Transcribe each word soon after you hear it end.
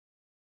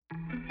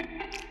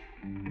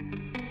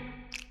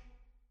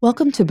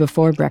Welcome to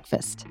Before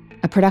Breakfast,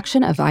 a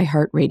production of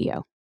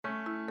iHeartRadio.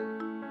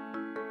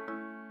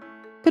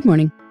 Good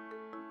morning.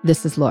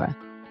 This is Laura.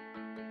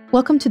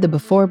 Welcome to the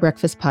Before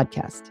Breakfast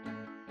podcast.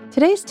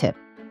 Today's tip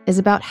is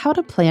about how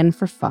to plan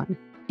for fun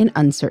in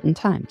uncertain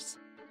times.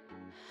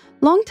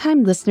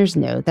 Longtime listeners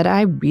know that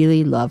I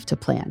really love to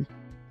plan.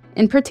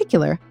 In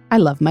particular, I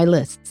love my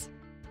lists.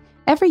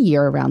 Every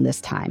year around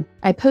this time,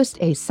 I post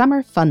a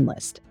summer fun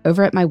list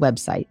over at my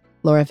website,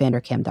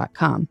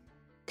 lauravanderkam.com,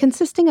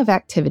 consisting of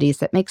activities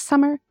that make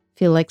summer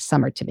feel like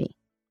summer to me.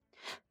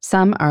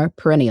 Some are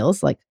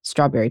perennials, like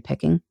strawberry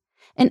picking,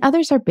 and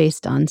others are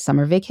based on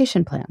summer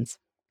vacation plans,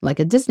 like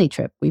a Disney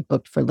trip we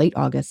booked for late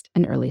August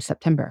and early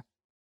September.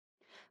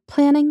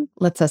 Planning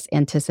lets us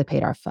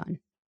anticipate our fun.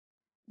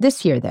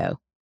 This year, though,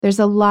 there's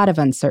a lot of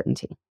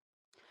uncertainty.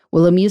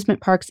 Will amusement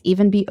parks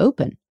even be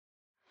open?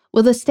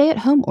 Will the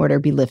stay-at-home order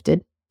be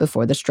lifted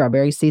before the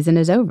strawberry season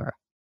is over?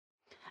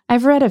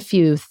 I've read a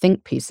few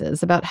think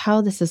pieces about how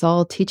this is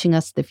all teaching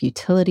us the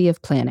futility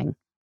of planning,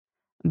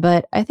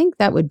 but I think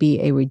that would be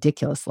a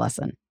ridiculous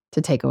lesson to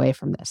take away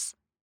from this.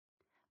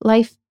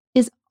 Life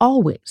is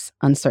always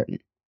uncertain.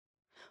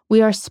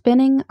 We are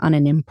spinning on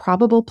an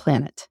improbable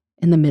planet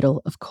in the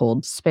middle of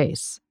cold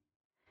space.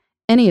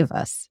 Any of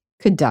us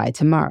could die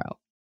tomorrow,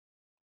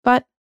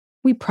 but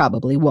we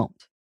probably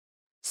won't.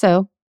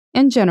 So,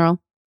 in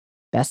general,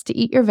 best to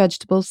eat your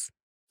vegetables,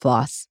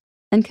 floss,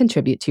 and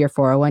contribute to your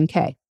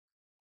 401k.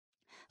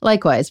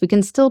 Likewise, we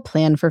can still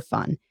plan for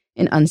fun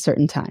in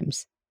uncertain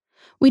times.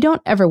 We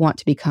don't ever want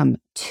to become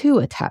too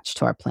attached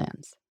to our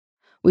plans.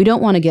 We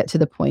don't want to get to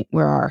the point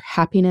where our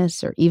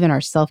happiness or even our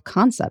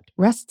self-concept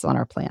rests on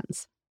our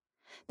plans.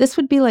 This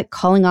would be like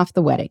calling off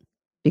the wedding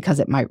because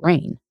it might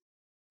rain.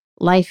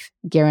 Life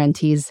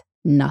guarantees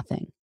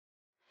nothing.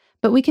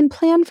 But we can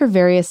plan for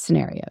various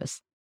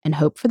scenarios and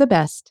hope for the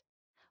best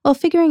while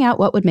figuring out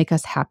what would make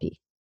us happy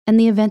in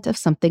the event of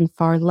something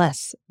far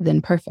less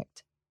than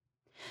perfect.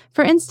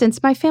 For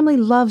instance, my family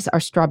loves our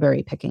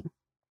strawberry picking.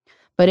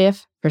 But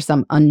if, for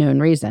some unknown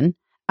reason,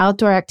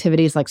 outdoor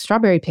activities like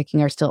strawberry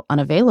picking are still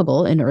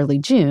unavailable in early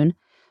June,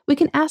 we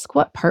can ask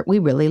what part we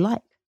really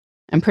like.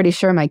 I'm pretty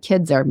sure my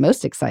kids are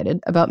most excited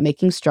about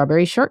making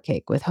strawberry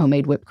shortcake with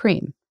homemade whipped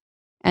cream.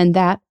 And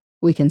that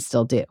we can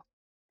still do.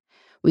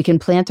 We can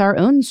plant our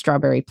own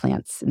strawberry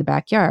plants in the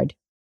backyard,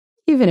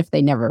 even if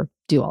they never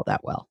do all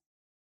that well.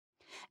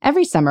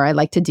 Every summer, I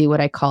like to do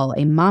what I call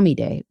a mommy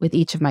day with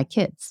each of my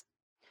kids.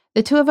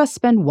 The two of us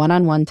spend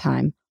one-on-one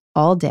time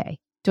all day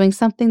doing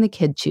something the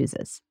kid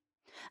chooses.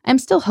 I'm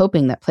still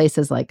hoping that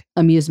places like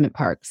amusement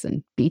parks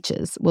and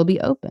beaches will be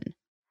open.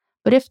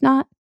 But if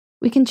not,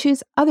 we can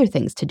choose other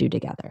things to do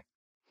together.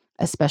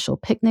 A special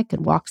picnic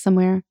and walk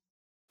somewhere,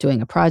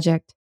 doing a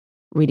project,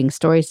 reading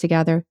stories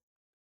together,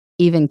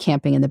 even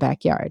camping in the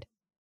backyard.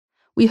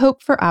 We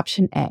hope for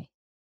option A.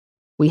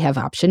 We have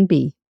option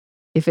B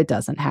if it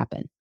doesn't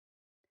happen.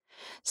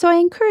 So I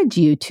encourage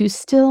you to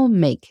still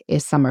make a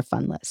summer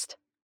fun list.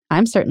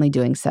 I'm certainly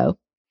doing so.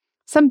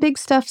 Some big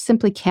stuff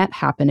simply can't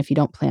happen if you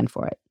don't plan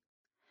for it.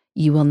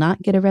 You will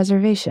not get a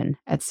reservation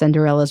at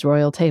Cinderella's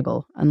royal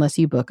table unless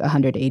you book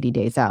 180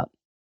 days out.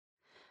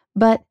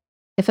 But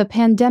if a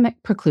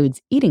pandemic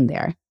precludes eating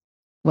there,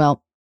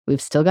 well,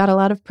 we've still got a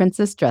lot of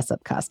princess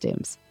dress-up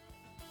costumes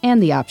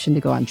and the option to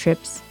go on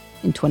trips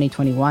in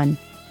 2021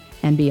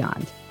 and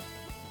beyond.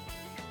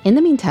 In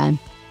the meantime,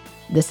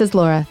 this is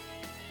Laura.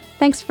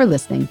 Thanks for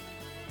listening,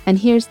 and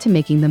here's to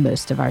making the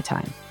most of our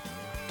time.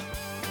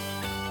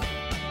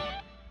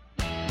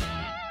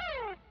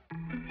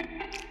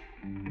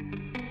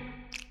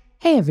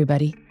 Hey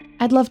everybody,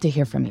 I'd love to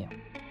hear from you.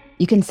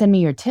 You can send me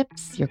your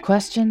tips, your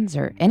questions,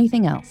 or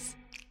anything else.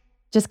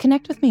 Just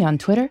connect with me on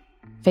Twitter,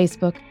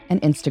 Facebook,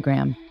 and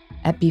Instagram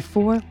at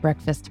Before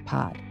Breakfast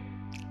Pod.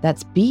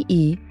 That's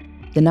BE,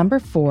 the number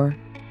 4,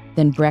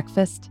 then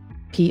breakfast,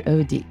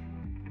 POD.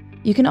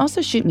 You can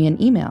also shoot me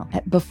an email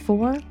at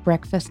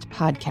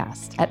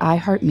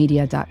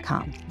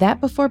beforebreakfastpodcast@iheartmedia.com. That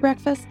Before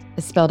Breakfast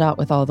is spelled out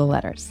with all the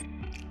letters.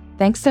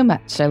 Thanks so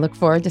much. I look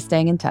forward to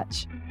staying in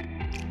touch.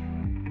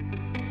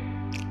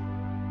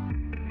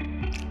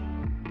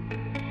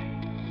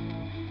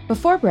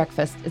 Before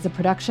Breakfast is a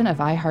production of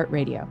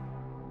iHeartRadio.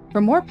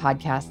 For more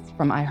podcasts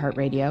from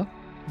iHeartRadio,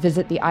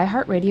 visit the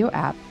iHeartRadio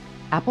app,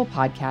 Apple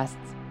Podcasts,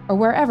 or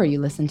wherever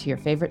you listen to your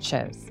favorite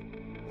shows.